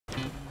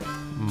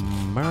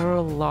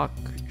Murloc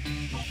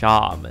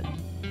Shaman.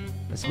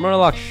 Is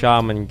Murloc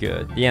Shaman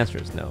good? The answer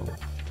is no.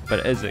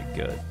 But is it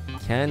good?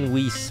 Can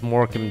we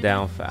smork him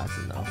down fast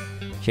enough?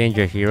 Change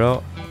your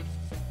hero?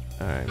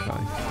 Alright,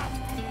 fine.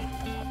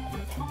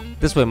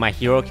 This way my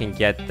hero can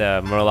get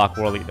the Murloc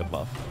Warrior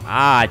buff.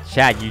 Ah,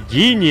 chat, you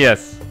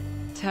genius!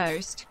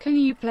 Toast, can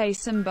you play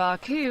some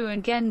Baku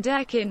and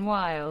Gendek in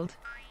Wild?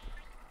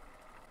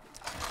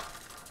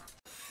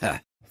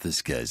 Ha,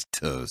 this guy's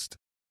toast.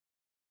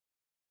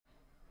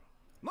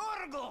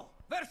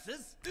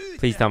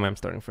 Please tell me I'm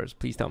starting first.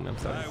 Please tell me I'm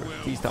starting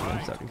first. Please tell me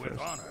I'm starting first.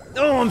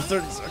 No, I'm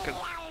starting second.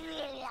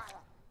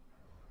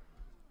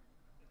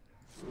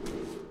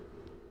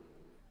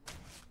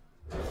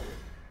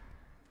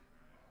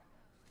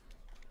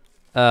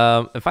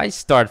 If I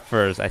start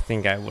first, I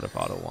think I would have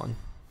auto won.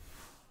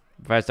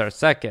 If I start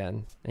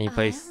second and he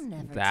plays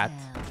that,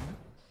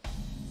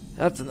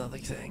 that's another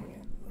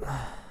thing.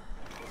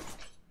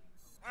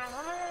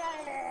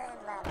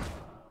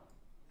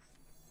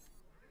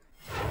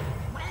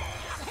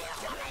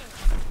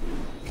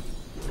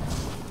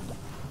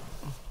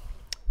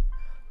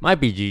 Might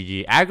be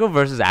GG. Aggro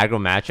versus aggro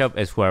matchup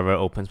is whoever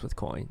opens with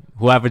coin.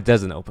 Whoever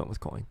doesn't open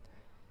with coin.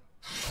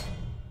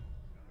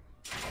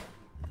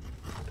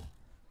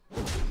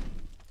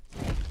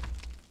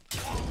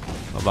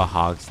 What about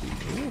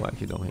Hogsteed? Ooh, I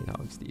actually don't hate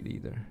Hogsteed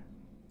either.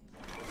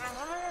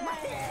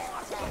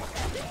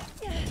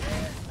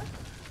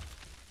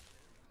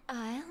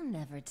 I'll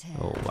never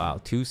tell. Oh wow,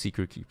 2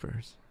 secret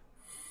keepers.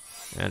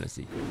 And a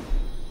secret.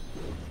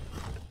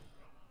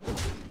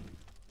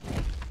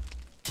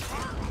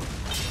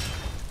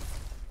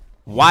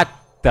 What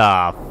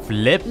the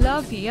flip?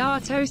 Love ya,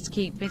 Toast,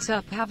 keep it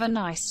up, have a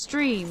nice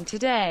stream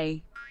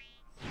today.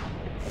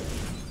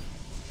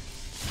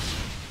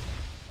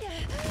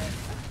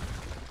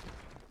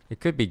 It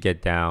could be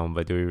get down,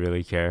 but do we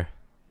really care?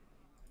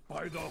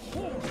 By the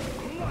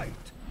holy light.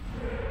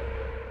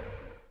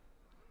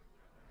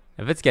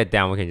 If it's get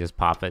down, we can just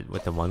pop it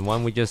with the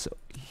 1/1 we just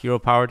hero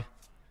powered.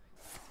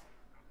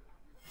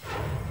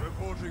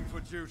 Reporting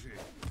for duty.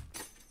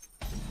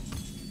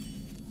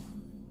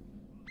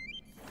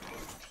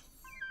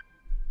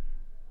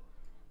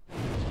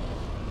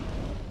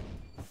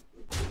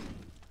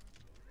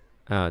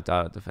 Oh, it's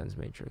auto defense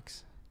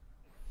matrix.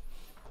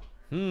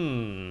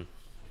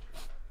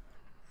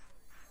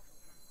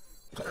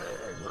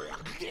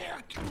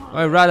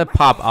 I'd rather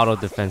pop auto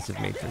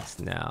defensive matrix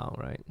now,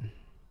 right?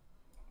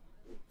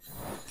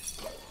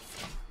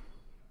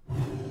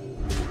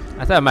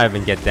 I thought I might have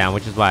been get down,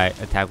 which is why I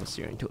attacked with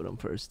Steering Totem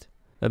first.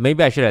 But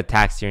maybe I should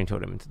attack Steering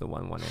Totem into the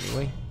 1/1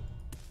 anyway.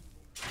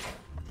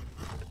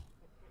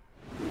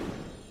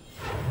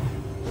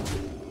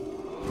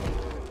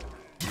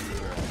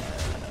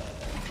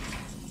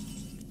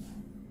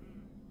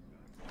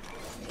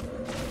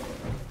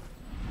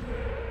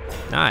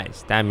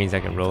 Nice. That means I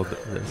can roll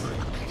this.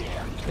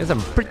 There's some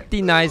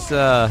pretty nice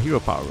hero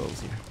power rolls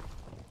here.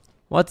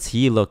 What's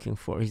he looking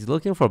for? He's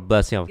looking for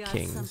Blessing of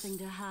Kings.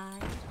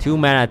 2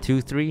 mana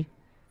 2/3.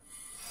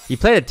 He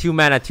played a 2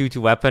 mana 2/2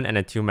 weapon and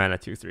a 2 mana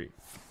 2/3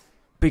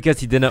 because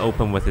he didn't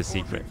open with his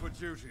secret.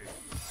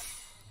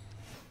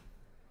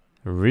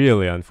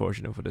 Really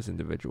unfortunate for this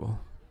individual.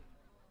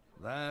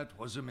 That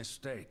was a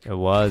mistake. It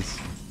was.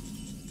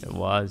 It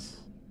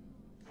was.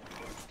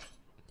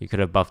 You could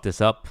have buffed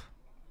this up.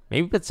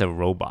 Maybe it's a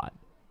robot.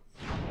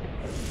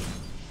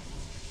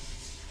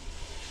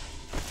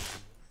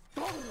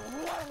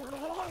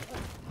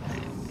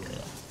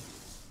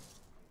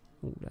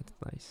 Ooh, that's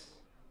nice.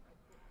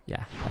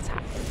 Yeah, that's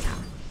hot. That's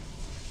hot.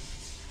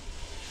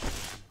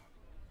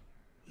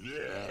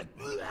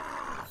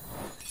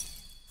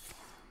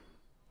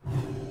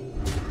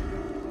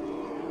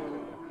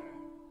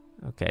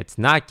 Okay, it's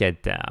not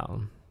get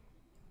down.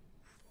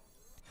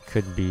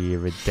 Could be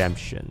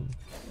redemption.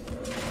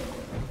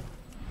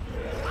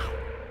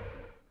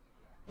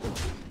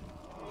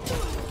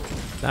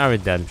 Not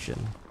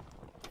redemption.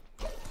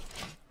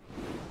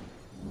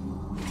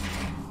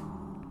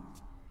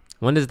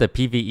 When does the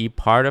PvE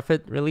part of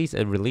it release?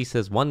 It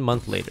releases 1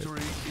 month later.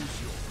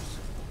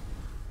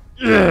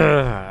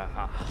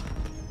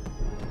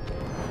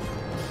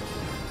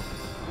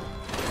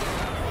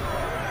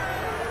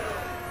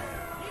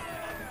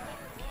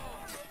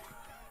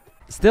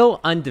 Still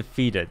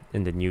undefeated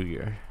in the new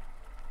year.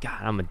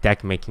 God, I'm a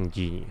deck making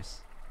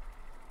genius.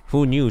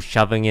 Who knew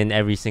shoving in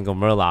every single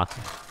Murloc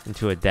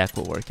into a deck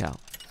will work out?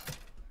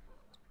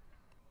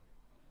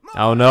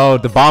 Oh no,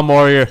 the Bomb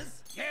Warrior.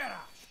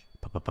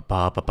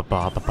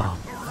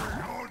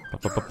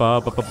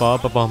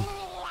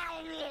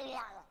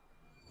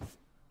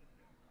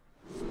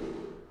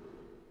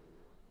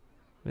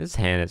 This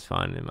hand is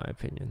fun in my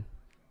opinion.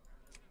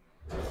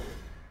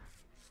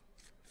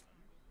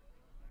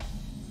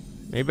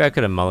 Maybe I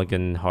could have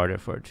mulliganed harder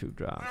for a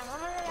 2-drop.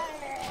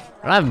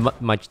 I don't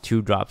have much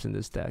 2-drops in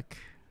this deck.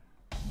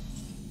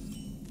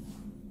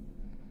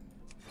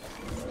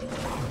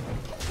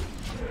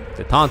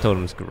 The Taunt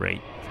Totem's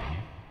great.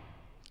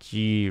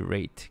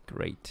 Great.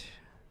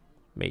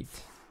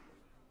 Mate.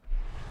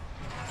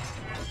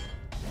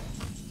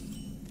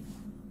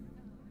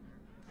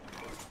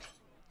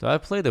 Do I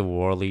play the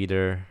War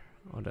Leader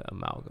or the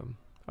Amalgam?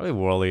 Probably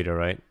War Leader,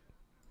 right?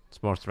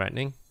 It's more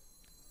threatening.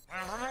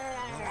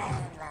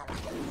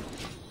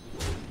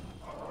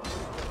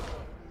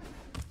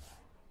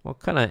 What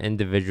kind of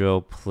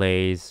individual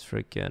plays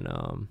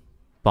freaking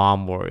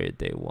Bomb Warrior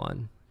day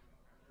 1?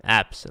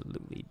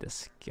 Absolutely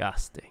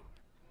disgusting.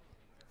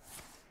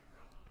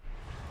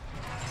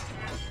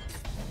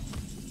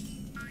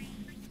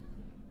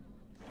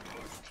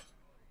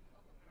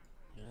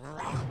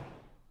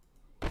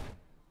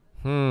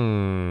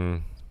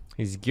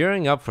 He's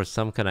gearing up for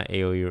some kind of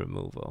AoE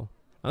removal.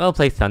 I'm gonna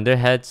play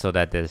Thunderhead so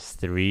that there's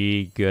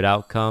 3 good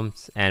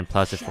outcomes, and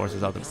plus it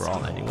forces out the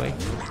Brawl anyway.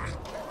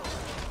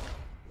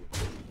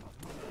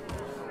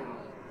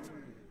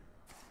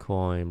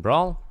 Coin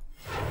Brawl.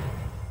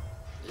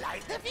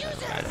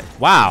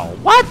 Wow,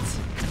 what?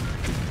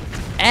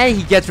 And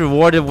he gets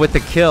rewarded with the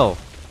kill.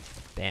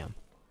 Damn.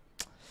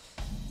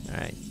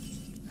 Alright.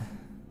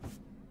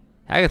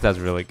 Agatha's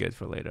really good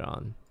for later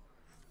on.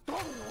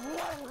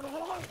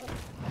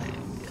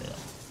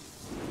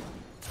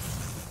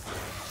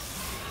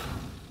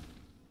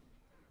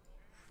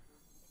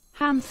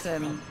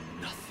 Handsome.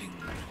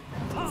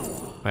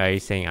 Wait, are you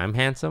saying I'm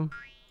handsome?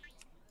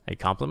 Are you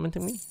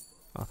complimenting me?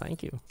 Oh,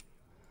 thank you.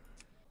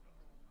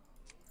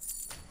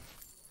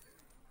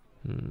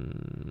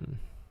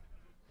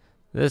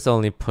 This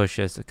only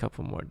pushes a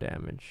couple more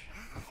damage.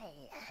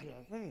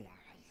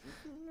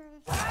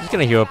 He's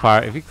gonna hero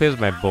power. If he clears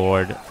my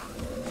board,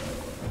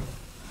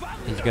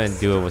 he's gonna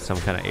do it with some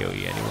kind of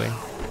AoE anyway.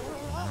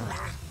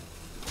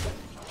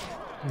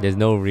 There's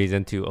no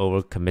reason to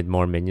overcommit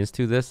more minions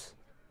to this.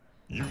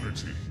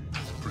 Unity,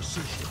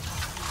 precision,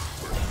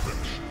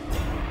 perfection.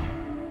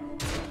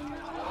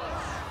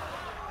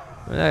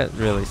 That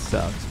really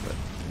sucks, but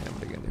yeah,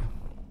 what are you gonna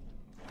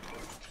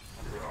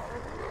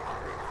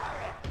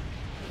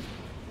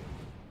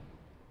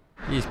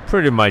do? He's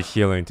pretty much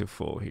healing to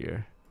full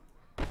here.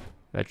 If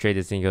I trade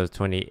this thing, goes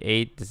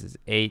 28. This is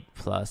 8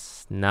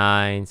 plus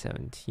 9,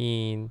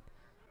 17.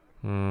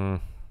 Do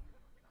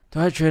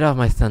I trade off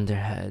my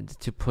Thunderhead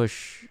to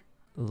push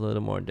a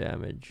little more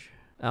damage?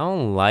 I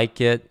don't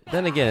like it.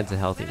 Then again, it's a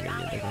healthy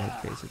minion. They can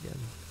hit face again.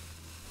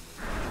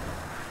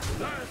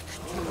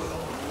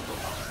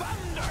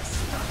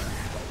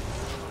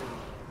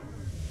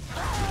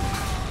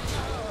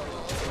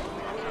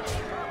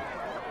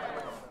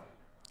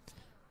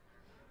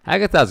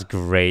 Agatha's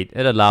great.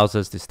 It allows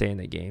us to stay in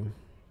the game.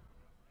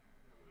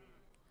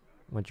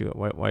 Why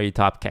are you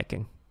top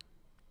kecking?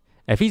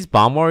 If he's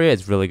Bomb Warrior,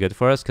 it's really good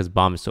for us because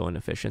Bomb is so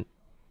inefficient.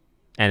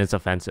 And it's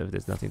offensive.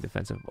 There's nothing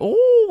defensive.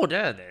 Oh,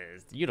 there it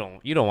is. You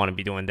don't want to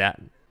be doing that.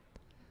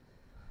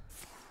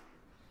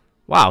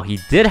 Wow, he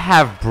did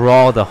have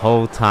Brawl the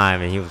whole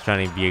time and he was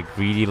trying to be a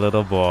greedy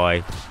little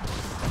boy.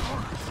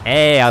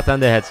 Hey, our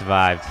Thunderhead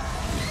survived.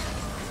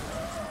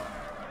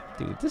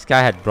 Dude, this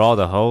guy had Brawl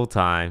the whole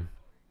time.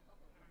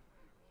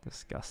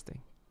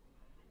 Disgusting.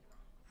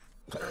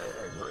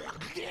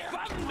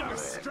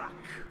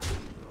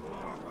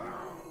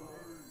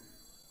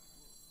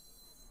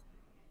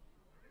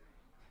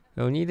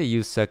 We need to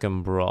use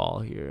second Brawl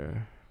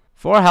here.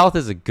 4 health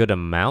is a good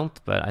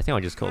amount, but I think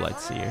I'll just go Light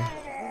Seer.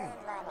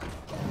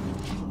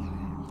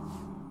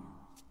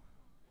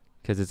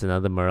 Because it's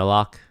another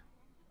Murloc.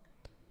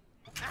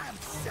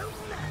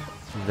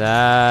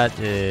 That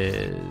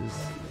is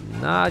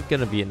not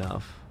gonna be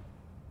enough.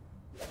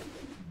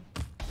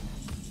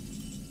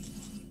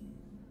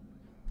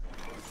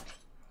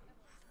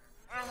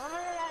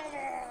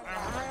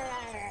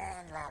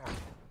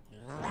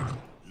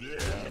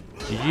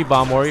 GG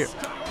Bomb Warrior.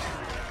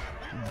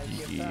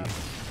 GG.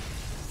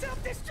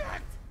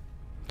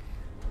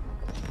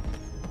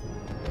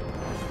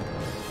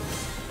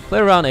 Play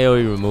around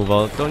AoE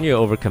removal. Don't you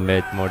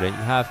overcommit more than you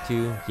have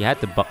to. You had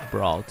to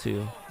brawl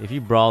too. If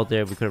you brawled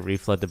there, we could have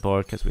reflooded the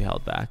board because we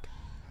held back.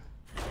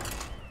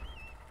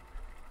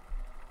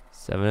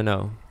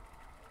 7-0.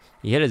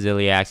 He hit a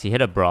Ziliax. He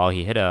hit a Brawl.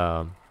 He hit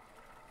a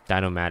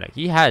Dinomatic.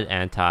 He had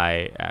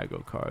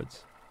anti-aggro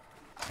cards.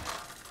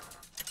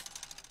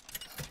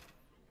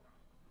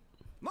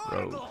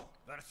 Rogue.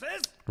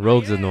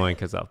 Rogue's annoying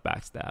because of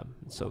Backstab.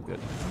 It's so good.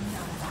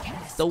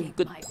 So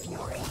good.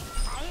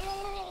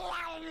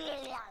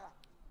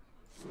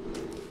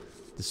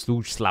 The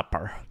Sludge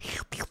Slapper.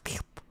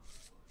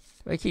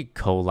 I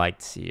keep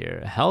Lights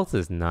here. Health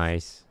is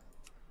nice.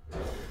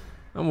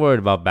 I'm worried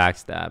about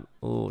Backstab.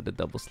 Oh, the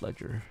double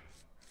Sludger.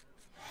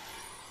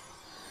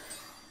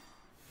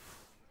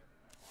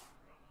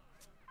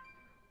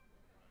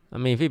 I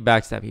mean, if he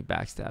backstab, he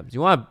backstabs.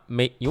 You want to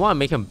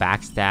make him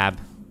backstab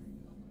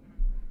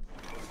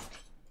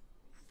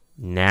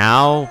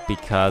now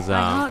because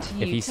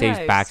if he saves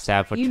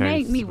backstab for turn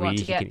 3,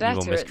 he can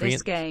evil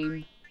Miscreant.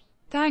 Game.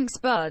 Thanks,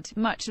 bud.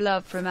 Much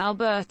love from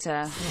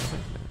Alberta.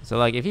 So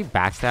like, if he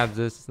backstabs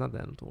this, it's not the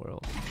end of the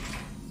world.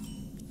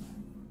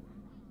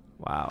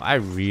 Wow, I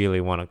really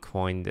want to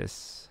coin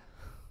this.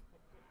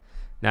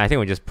 Now I think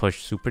we'll just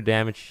push super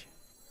damage.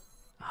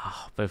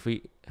 Oh, but if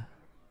we...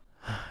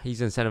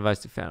 He's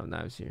incentivized to Phantom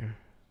Knives here.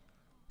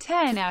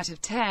 10 out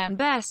of 10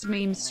 best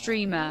meme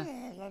streamer.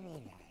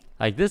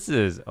 Like, this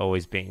is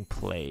always being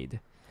played.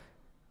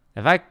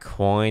 If I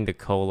coin the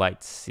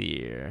Colite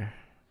Seer...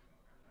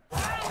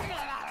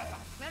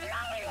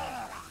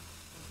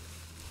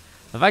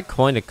 If I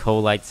coin the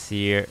Colite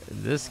Seer,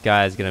 this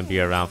guy is gonna be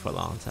around for a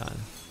long time.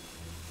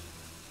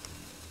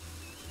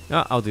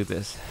 No, I'll do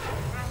this.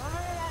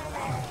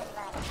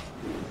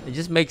 It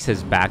just makes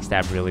his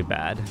backstab really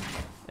bad.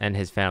 And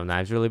his Fan of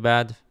Knives really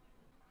bad.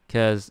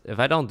 Because if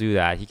I don't do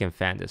that, he can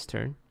fan this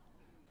turn.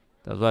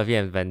 That's why if he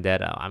has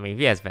Vendetta. I mean, if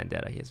he has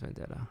Vendetta, he has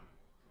Vendetta.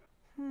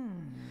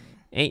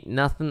 Ain't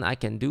nothing I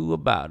can do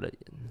about it.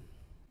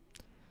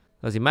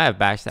 Because he might have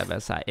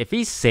backstab SI. If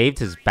he saved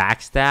his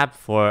backstab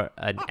for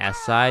an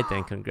SI,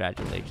 then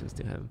congratulations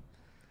to him.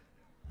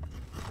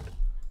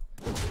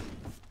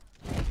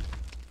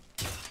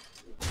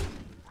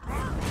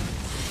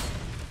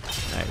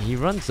 Alright, he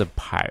runs a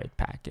pirate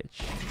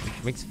package,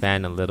 which makes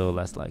fan a little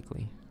less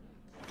likely.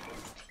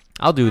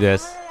 I'll do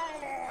this.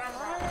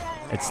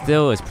 It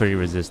still is pretty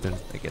resistant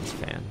against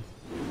fan.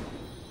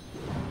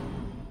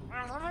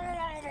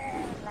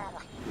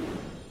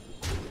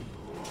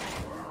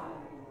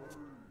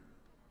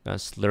 Gonna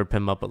slurp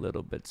him up a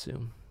little bit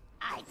soon.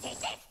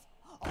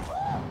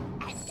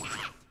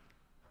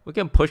 We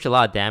can push a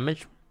lot of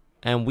damage,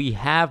 and we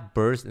have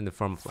burst in the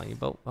form of lightning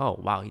bolt. Oh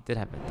wow, he did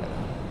have Vendetta.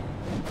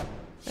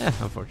 Yeah,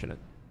 unfortunate.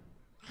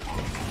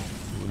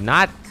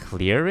 Not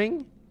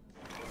clearing?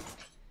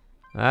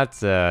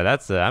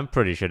 I'm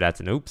pretty sure that's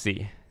an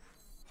oopsie.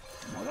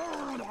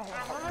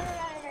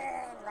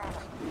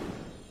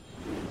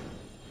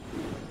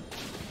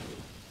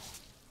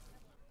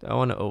 I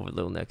want to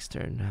overload next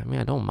turn. I mean,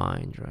 I don't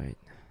mind, right?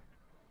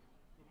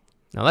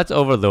 Now let's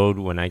overload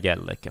when I get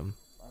Lickum.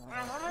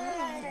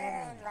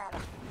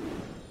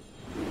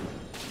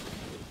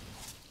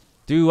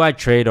 Do I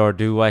trade or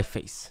do I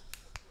face?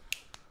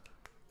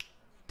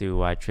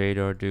 Do I trade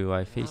or do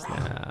I face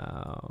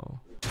now?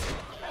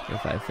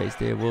 If I face,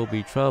 there will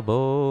be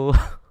trouble.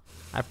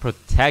 I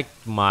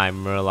protect my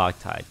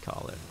Murloc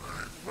Tidecaller.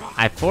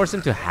 I force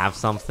him to have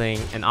something,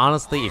 and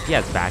honestly, if he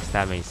has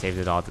backstab, he saved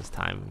it all this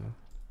time.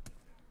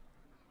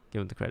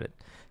 Give him the credit.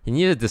 He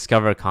needed to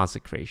discover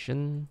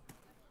consecration.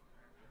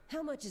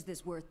 How much is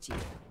this worth to you?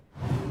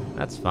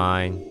 That's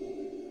fine.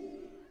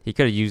 He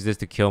could have used this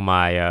to kill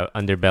my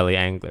Underbelly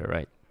Angler,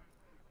 right?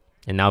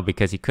 And now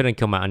because he couldn't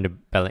kill my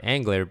Underbelly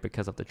Angler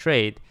because of the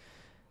trade,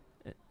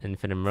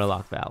 infinite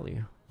Murloc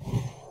value.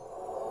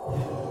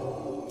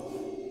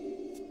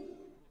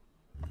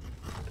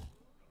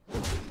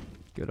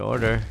 Good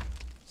order.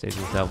 Saves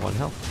himself 1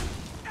 health.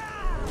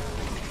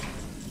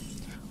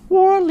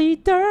 War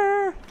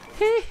leader.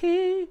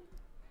 Hee.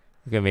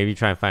 Okay, maybe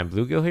try and find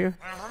bluegill here.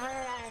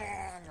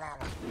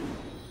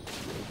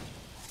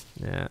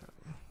 Yeah.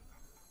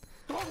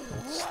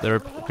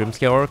 Slurp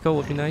Grimscale Oracle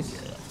would be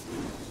nice.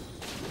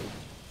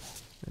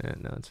 Yeah,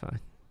 no, it's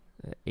fine.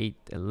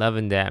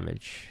 11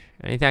 damage.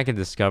 Anything I can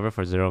discover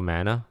for 0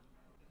 mana?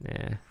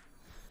 Yeah.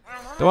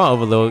 Don't want to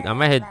overload. I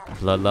might hit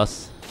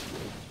Bloodlust.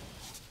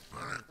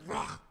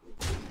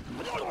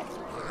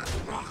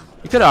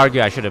 You could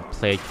argue I should have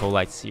played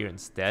Colite Seer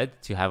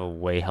instead to have a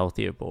way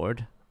healthier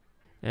board.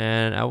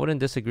 And I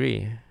wouldn't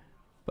disagree.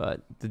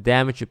 But the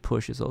damage it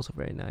push is also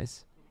very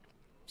nice.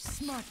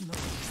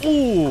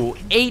 Ooh,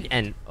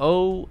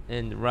 8-0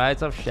 in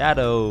Rise of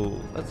Shadow.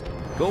 Let's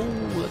go.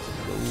 Let's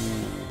go.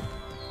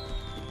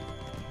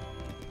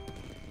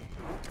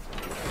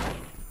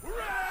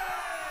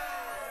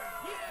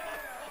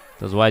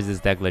 So why is this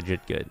deck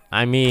legit good?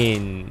 I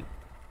mean,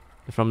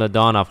 from the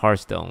dawn of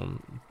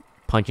Hearthstone,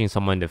 punching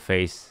someone in the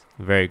face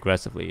very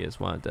aggressively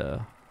is one of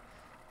the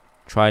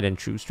tried and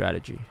true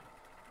strategy.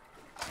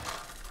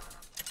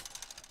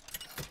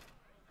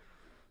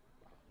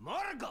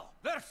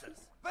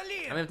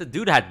 I mean, if the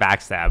dude had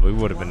backstab, we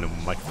would have been in a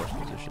much worse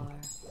position.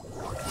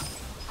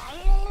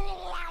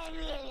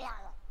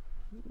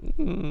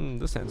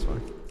 This hand's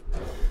fine.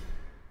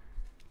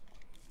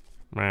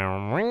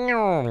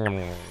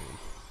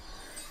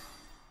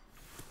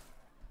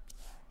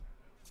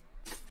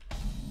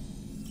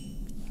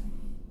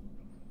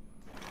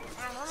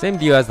 Same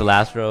deal as the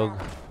last rogue.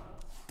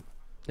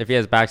 If he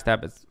has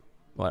backstab, it's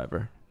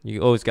whatever.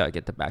 You always gotta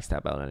get the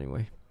backstab out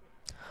anyway.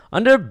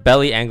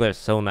 Underbelly Angler is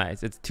so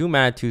nice. It's 2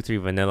 mana, 2/3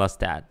 vanilla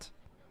stat.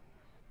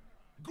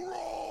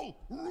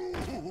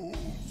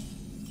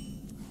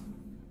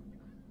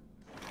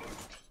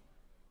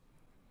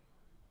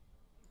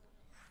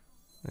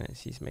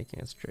 Nice, he's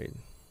making us trade.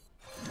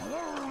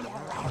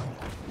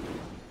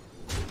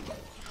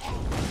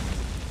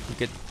 You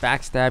get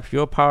backstab,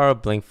 hero power,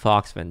 blink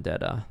fox,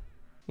 vendetta.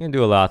 You can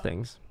do a lot of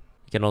things.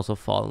 You can also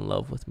fall in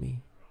love with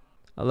me.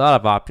 A lot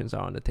of options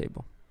are on the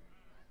table.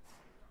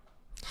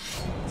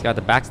 He's got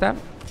the backstab.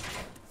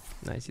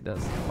 Nice, he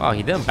does. Wow,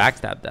 he didn't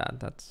backstab that.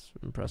 That's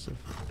impressive.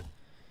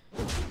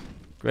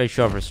 Great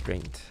show of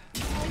restraint.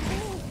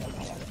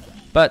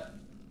 But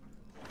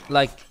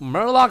like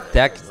Murloc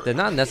decks, they're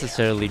not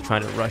necessarily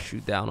trying to rush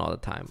you down all the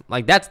time.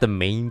 Like that's the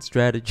main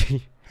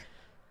strategy.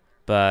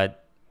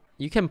 But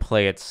you can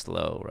play it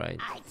slow, right?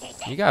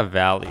 You got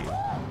value.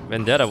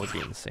 Vendetta would be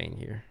insane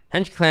here.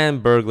 Hench Clan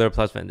Burglar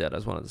plus Vendetta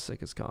is one of the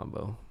sickest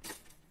combo.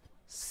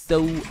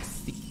 So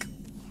sick.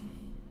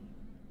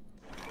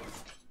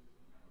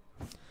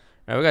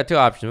 Alright, we got two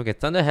options. We can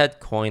Thunderhead,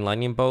 Coin,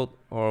 Lightning Bolt,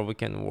 or we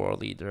can War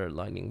Leader,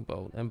 Lightning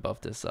Bolt, and buff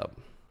this up.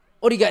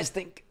 What do you guys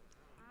think?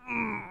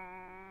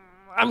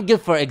 I'm good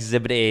for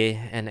Exhibit A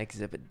and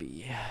Exhibit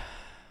B.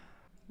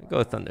 Go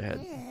with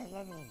Thunderhead.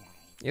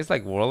 It's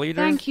like War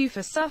Leader. Thank you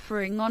for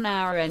suffering on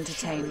our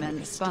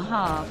entertainment's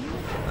behalf.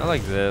 I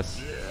like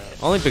this.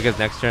 Only because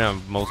next turn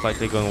I'm most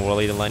likely going War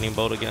Leader, Lightning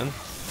Bolt again.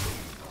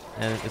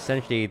 And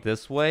essentially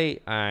this way,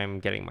 I'm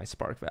getting my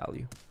spark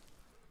value.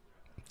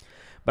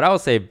 But I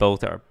would say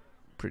both are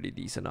pretty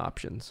decent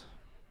options.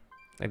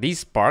 Like these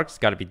sparks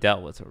got to be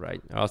dealt with,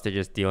 right? Or else they're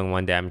just dealing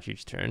 1 damage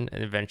each turn.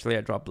 And eventually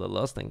I drop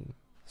Bloodlust and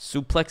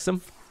suplex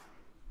him.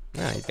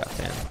 Nah, he's got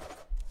fan.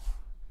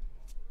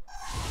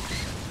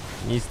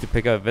 Needs to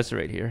pick up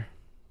Eviscerate here.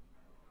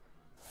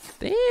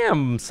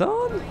 Damn,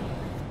 son.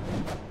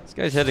 This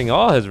guy's hitting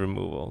all his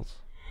removals.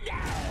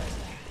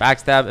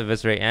 Backstab,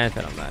 Eviscerate, and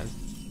Phantom Knives.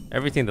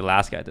 Everything the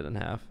last guy didn't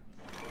have.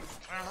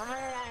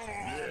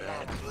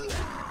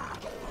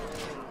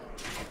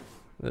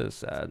 This is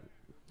sad.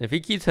 If he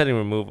keeps hitting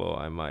removal,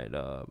 I might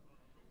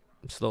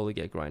slowly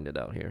get grinded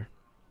out here.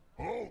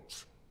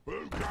 Halt!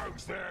 Who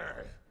goes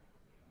there?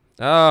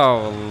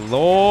 Oh,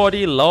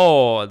 lordy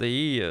lord.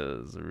 He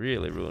is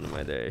really ruining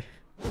my day.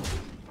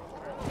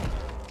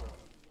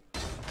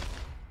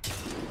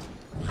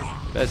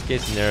 Best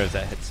case scenario is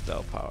that hit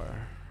spell power,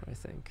 I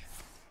think.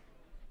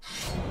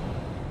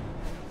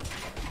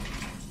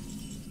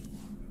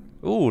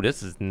 Ooh,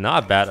 this is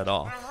not bad at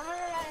all.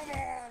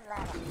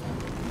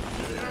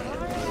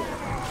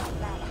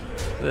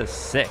 This is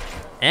sick.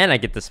 And I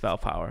get the spell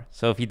power.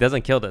 So if he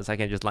doesn't kill this, I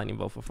can just Lightning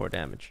Bolt for 4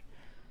 damage.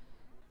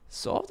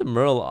 Solve the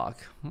Murloc.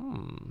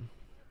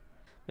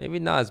 Maybe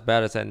not as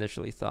bad as I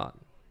initially thought.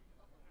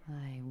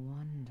 I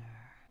wonder.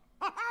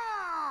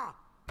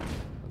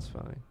 That's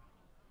fine.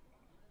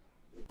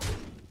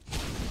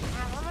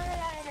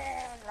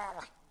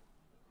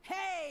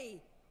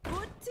 Hey!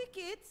 Good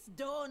tickets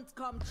don't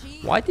come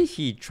cheap. Why did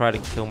he try to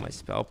kill my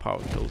spell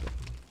power token?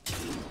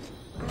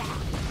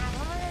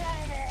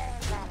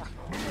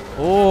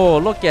 Oh,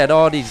 look at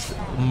all these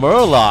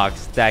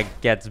Murlocs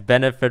that gets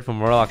benefit from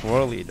Murloc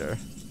War Leader.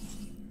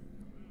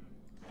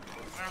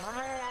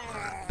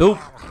 Boop,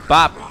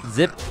 bop,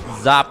 zip,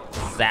 zop,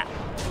 zap.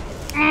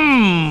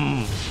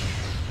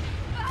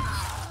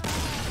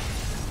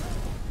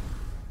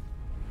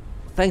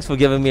 Thanks for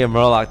giving me a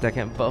Murloc that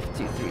can buff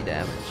 2-3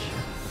 damage.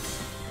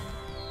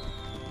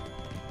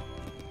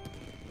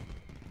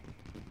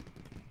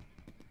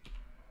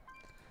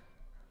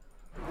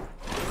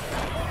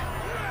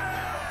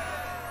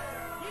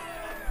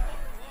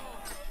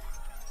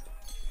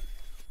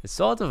 Is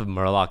Sword of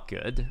Murloc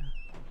good?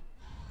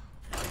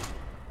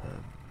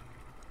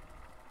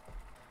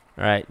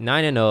 Alright,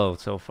 9-0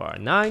 so far.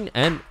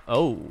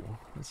 9-0.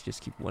 Let's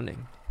just keep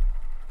winning.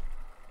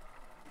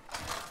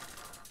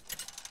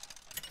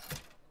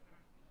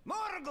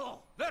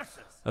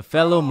 A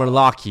fellow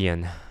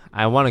Murlocian.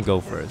 I want to go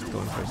first.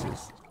 Going first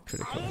is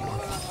critical.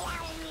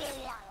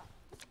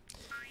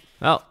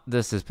 Well,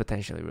 this is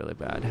potentially really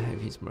bad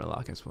if he's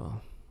Murloc as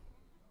well.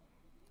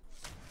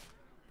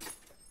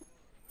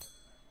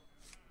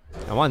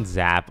 I want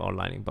Zap or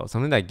Lightning Bolt.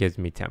 Something that gives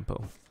me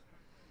tempo.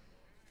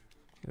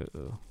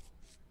 Uh-oh.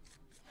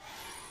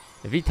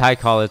 If he tie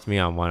collars me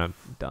on 1, I'm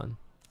done.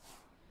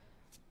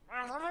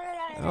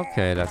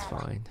 Okay, that's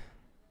fine.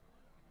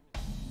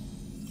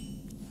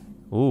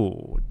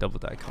 Ooh, double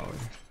die collar.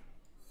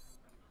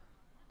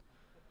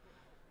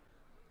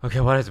 Okay,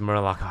 what is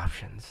Murloc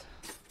options?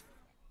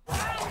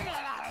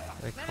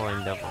 I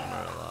coin double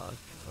Murloc.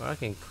 Or I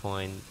can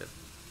coin the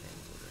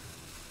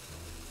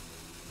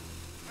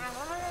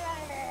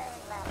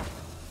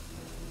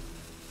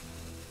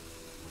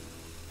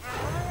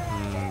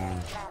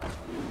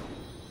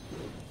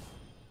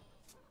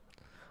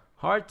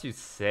hard to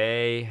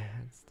say.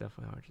 It's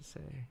definitely hard to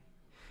say.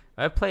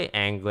 I play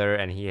Angler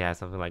and he has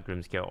something like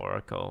Grimscale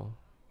Oracle.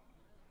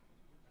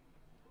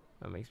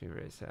 That makes me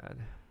very sad.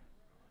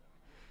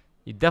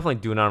 You definitely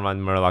do not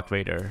run Murloc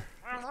Raider.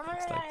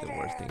 It's like the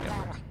worst thing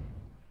ever.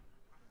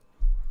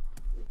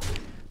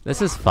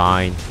 This is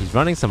fine. He's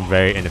running some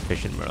very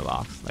inefficient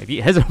Murlocs. Like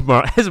his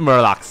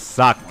Murlocs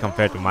suck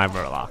compared to my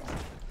Murlocs.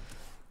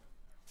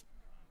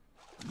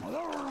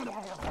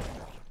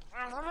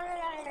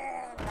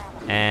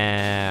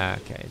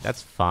 Okay,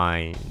 that's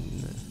fine.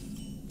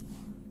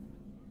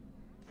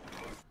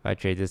 If I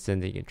trade this in,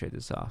 then you can trade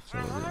this off. So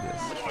we'll do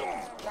this.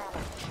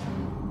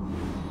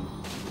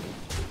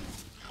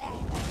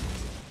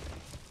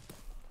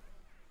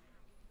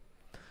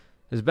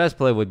 His best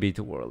play would be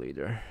to War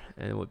Leader,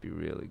 and it would be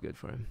really good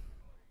for him.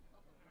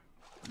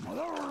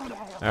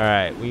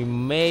 Alright, we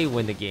may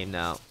win the game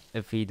now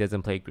if he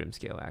doesn't play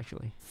Grimscale,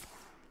 actually.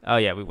 Oh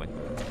yeah, we win.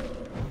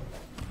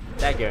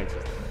 That guarantees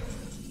it.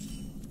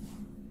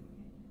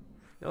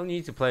 No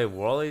need to play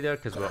War Leader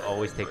because we're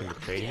always taking the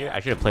trade here. I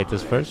should have played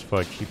this first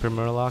for a cheaper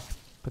Murloc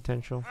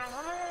potential.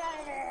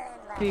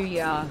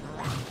 Booyah.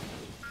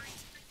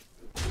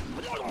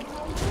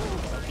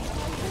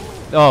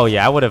 Oh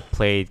yeah, I would have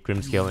played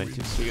Grimscale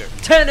into Sphere.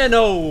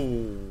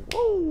 10-0!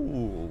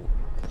 Woo!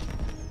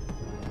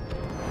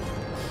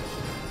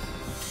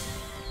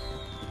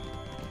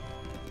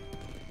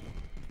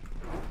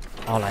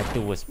 All I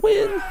do was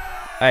win.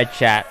 Alright,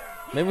 chat.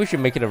 Maybe we should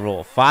make it a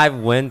rule. 5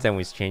 wins and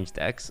we change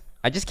decks.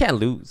 I just can't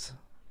lose.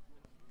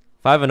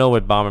 5-0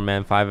 with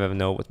Bomberman,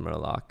 5-0 with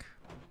Murloc.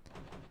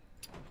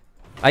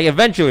 I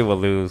eventually will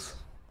lose.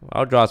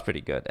 Our draw's pretty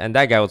good. And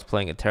that guy was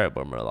playing a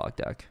terrible Murloc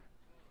deck.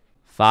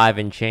 5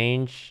 and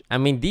change. I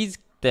mean, these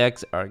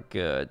decks are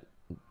good.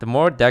 The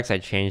more decks I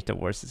change, the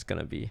worse it's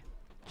gonna be.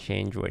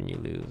 Change when you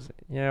lose.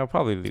 Yeah, I'll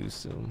probably lose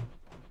soon.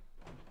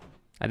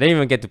 I didn't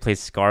even get to play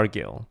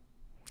Scargil.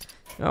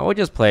 No, we'll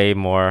just play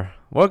more.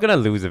 We're gonna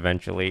lose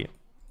eventually.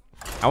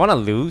 I want to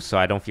lose so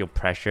I don't feel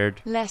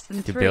pressured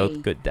to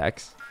build good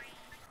decks.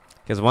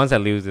 Because once I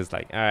lose, it's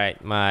like,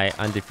 alright, my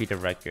undefeated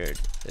record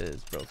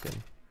is broken.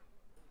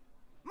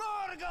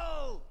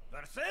 Morgul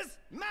versus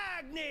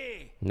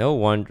Magni. No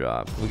one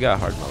drop. We got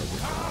hard mode.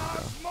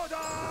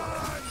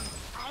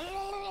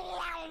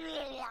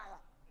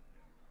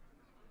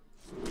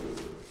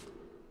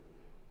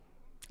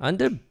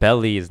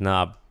 Underbelly is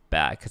not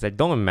bad because I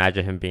don't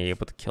imagine him being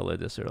able to kill it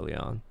this early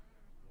on.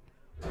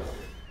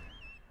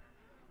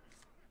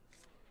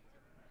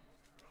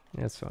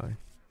 That's fine.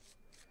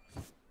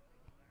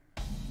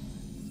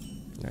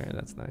 Alright,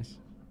 that's nice.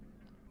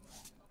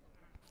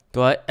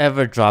 Do I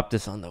ever drop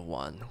this on the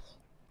 1?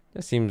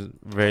 There seems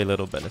very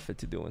little benefit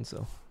to doing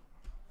so.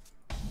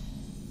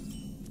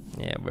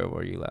 Yeah, where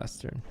were you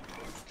last turn?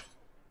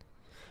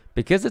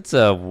 Because it's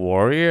a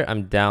warrior,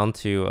 I'm down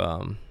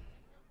to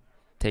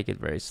take it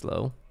very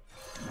slow.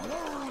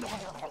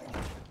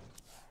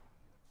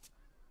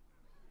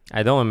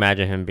 I don't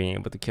imagine him being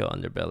able to kill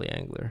Underbelly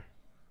Angler.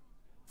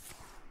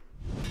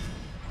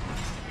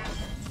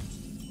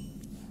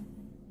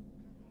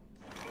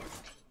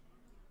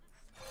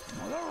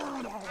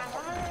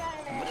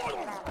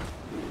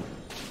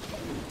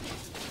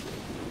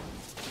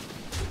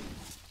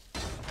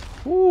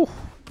 Ooh.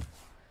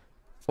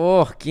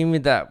 Oh, give me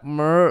that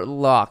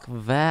Murloc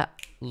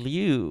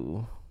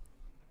value.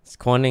 He's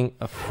coining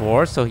a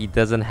 4, so he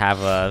doesn't have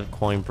a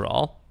coin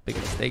brawl. Big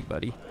mistake,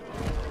 buddy.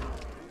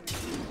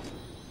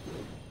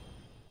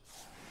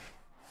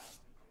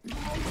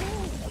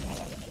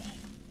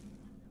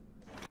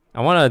 I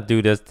want to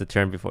do this the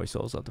turn before he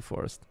souls out the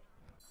forest.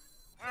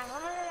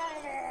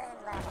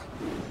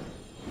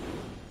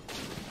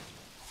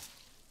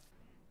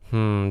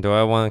 Do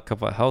I want a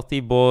couple of healthy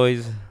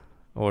boys?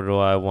 Or do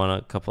I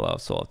want a couple of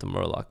soul out the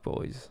Murloc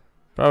boys?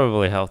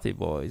 Probably healthy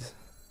boys.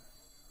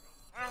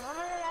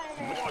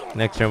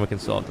 Next turn we can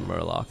soul out the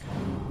Murloc.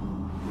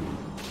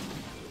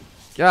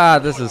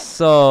 God, this is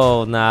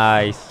so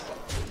nice.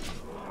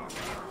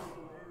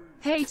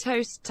 Hey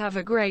Toast, have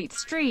a great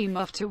stream.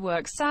 Off to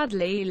work,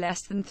 sadly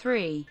less than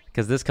 3.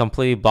 Because this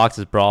completely blocks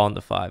his brawl on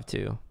the 5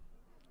 too.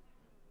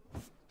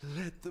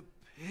 Let the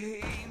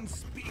pain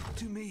speak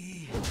to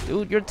me.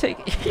 Dude, you're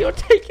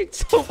taking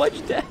so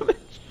much damage.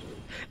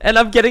 And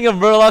I'm getting a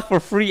Murloc for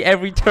free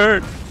every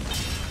turn.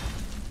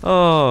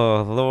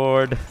 Oh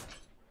Lord.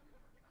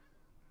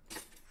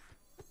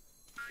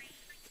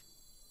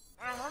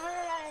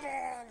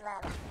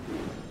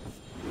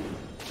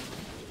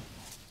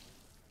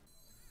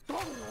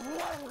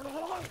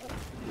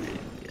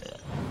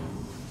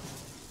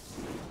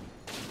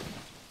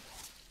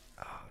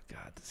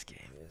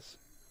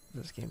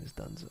 This game is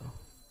done so.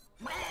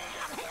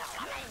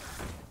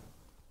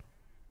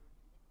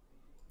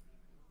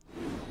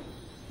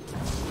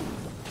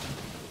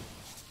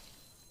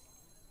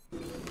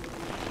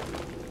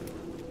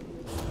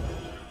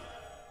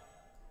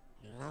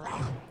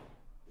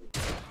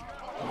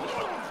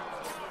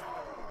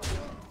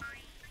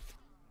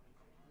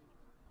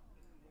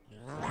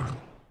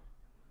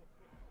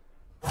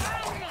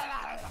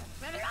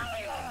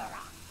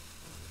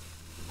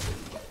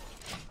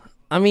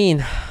 I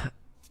mean,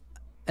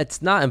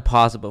 it's not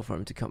impossible for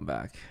him to come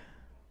back.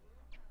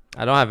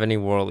 I don't have any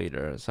War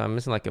Leader, so I'm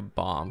missing like a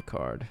bomb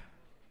card.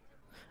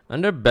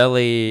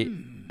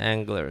 Underbelly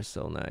Angler is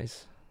so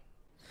nice.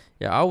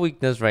 Yeah, our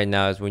weakness right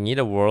now is we need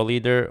a War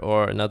Leader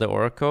or another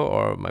Oracle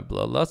or my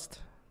Bloodlust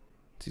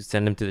to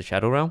send him to the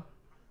Shadow Realm.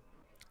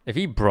 If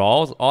he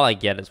brawls, all I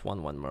get is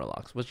 1/1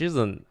 Murlocs, which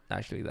isn't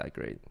actually that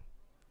great.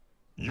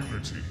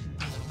 Unity,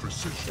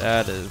 precision.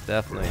 That is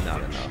definitely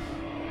not enough.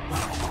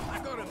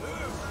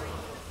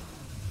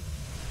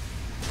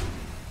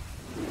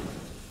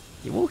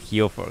 He will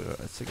heal for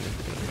a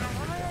significant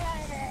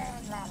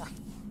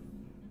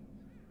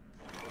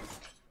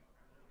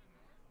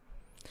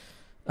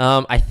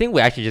amount. I think we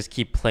actually just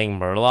keep playing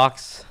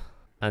Murlocs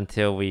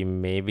until we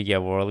maybe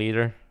get War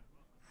Leader.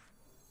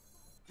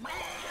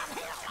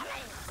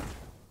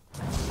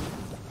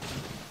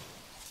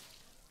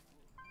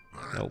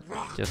 Nope,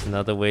 just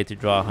another way to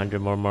draw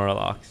 100 more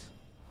Murlocs.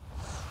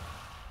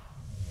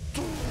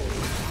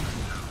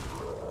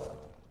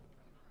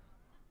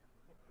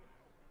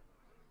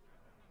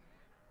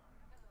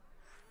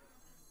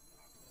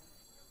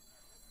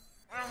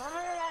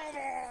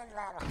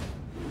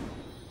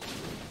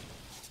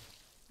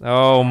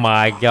 Oh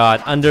my god,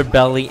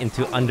 Underbelly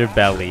into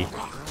Underbelly.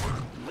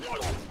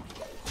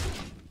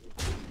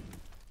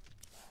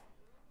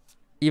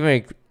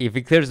 Even if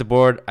he clears the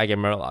board, I get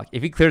Murloc.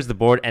 If he clears the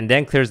board and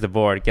then clears the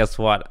board, guess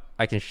what?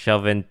 I can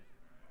shove in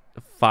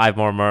 5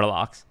 more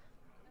Murlocs.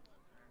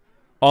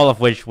 All of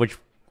which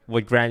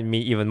would grant me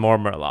even more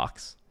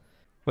Murlocs.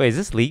 Wait, is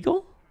this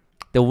legal?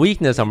 The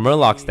weakness of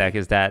Murloc's deck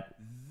is that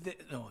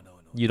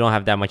you don't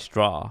have that much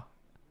draw.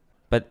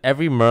 But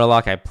every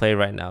Murloc I play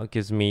right now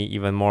gives me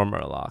even more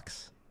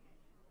Murlocs.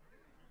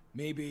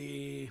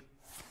 Maybe.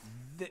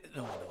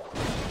 No.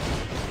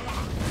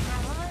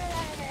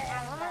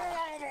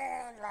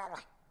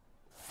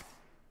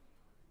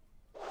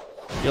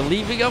 You're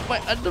leaving out my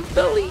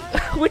Underbelly,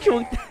 which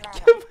will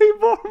give me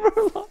more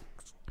Murlocs.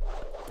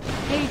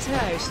 Hey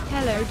Tosh,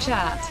 hello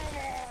chat.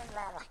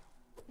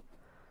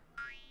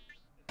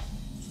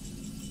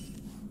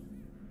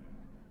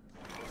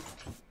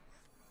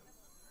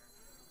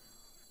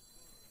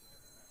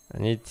 I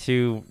need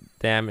 2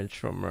 damage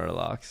from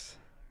Murlocs.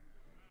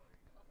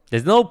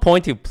 There's no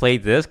point to play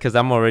this because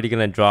I'm already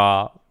gonna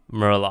draw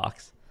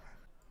Murlocs.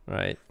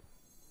 Right.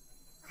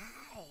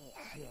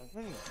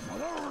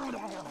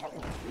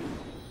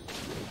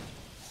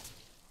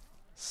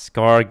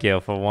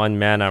 Scargil for 1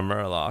 mana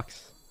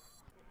Murlocs,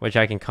 which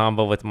I can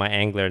combo with my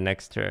Angler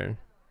next turn.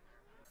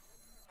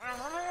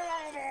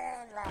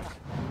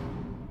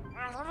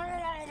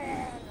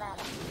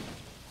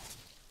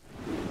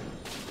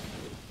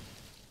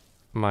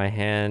 My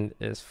hand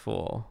is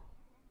full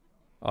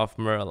of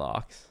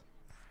Murlocs.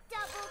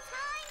 Double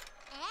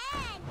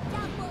time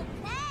and double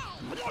pay.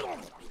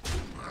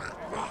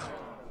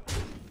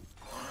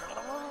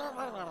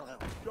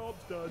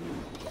 Job's done.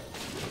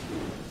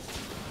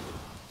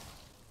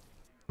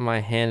 My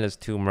hand is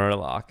 2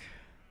 Murloc.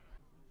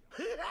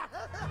 You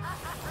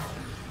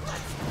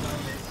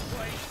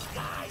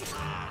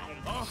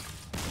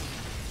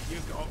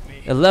got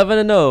me.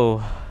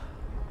 11-0.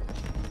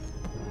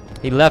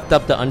 He left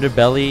up the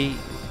Underbelly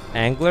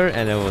Angler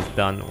and it was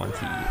done once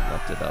he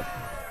left it up.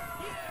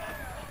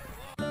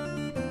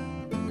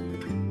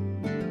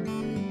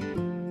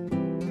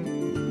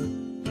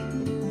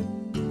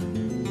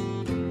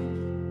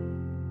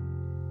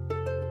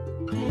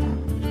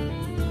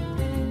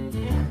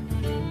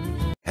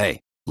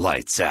 Hey,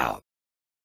 lights out.